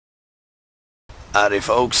Howdy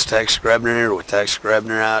folks, Tex Grebner here with Tex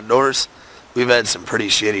Grebner Outdoors. We've had some pretty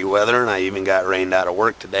shitty weather and I even got rained out of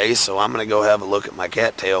work today, so I'm going to go have a look at my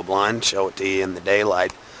cattail blind, show it to you in the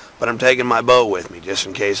daylight. But I'm taking my bow with me just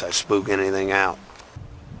in case I spook anything out.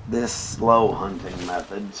 This slow hunting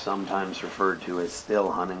method, sometimes referred to as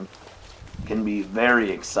still hunting, can be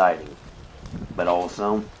very exciting, but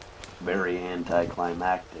also very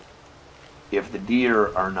anticlimactic. If the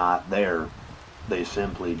deer are not there, they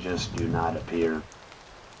simply just do not appear.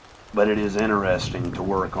 But it is interesting to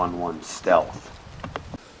work on one's stealth.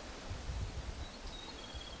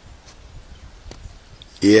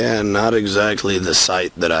 Yeah, not exactly the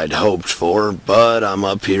site that I'd hoped for, but I'm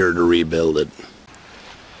up here to rebuild it.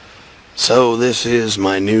 So this is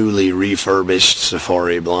my newly refurbished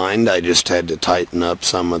safari blind. I just had to tighten up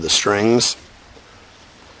some of the strings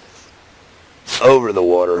over the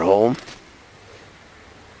water hole.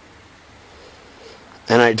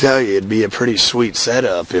 And I tell you, it'd be a pretty sweet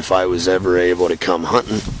setup if I was ever able to come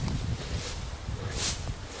hunting.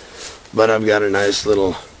 But I've got a nice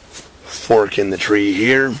little fork in the tree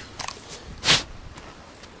here.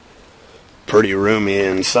 Pretty roomy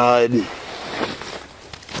inside.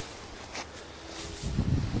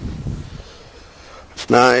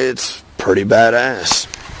 Nah, it's pretty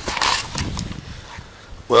badass.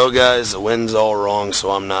 Well guys, the wind's all wrong,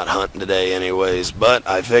 so I'm not hunting today anyways, but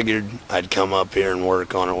I figured I'd come up here and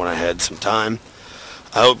work on it when I had some time.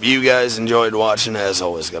 I hope you guys enjoyed watching. As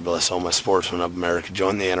always, God bless all my sportsmen of America.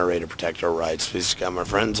 Join the NRA to protect our rights. Please check out my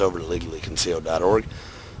friends over at legallyconcealed.org.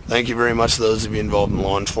 Thank you very much to those of you involved in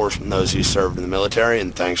law enforcement, those who served in the military,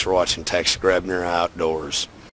 and thanks for watching Tex Grebner Outdoors.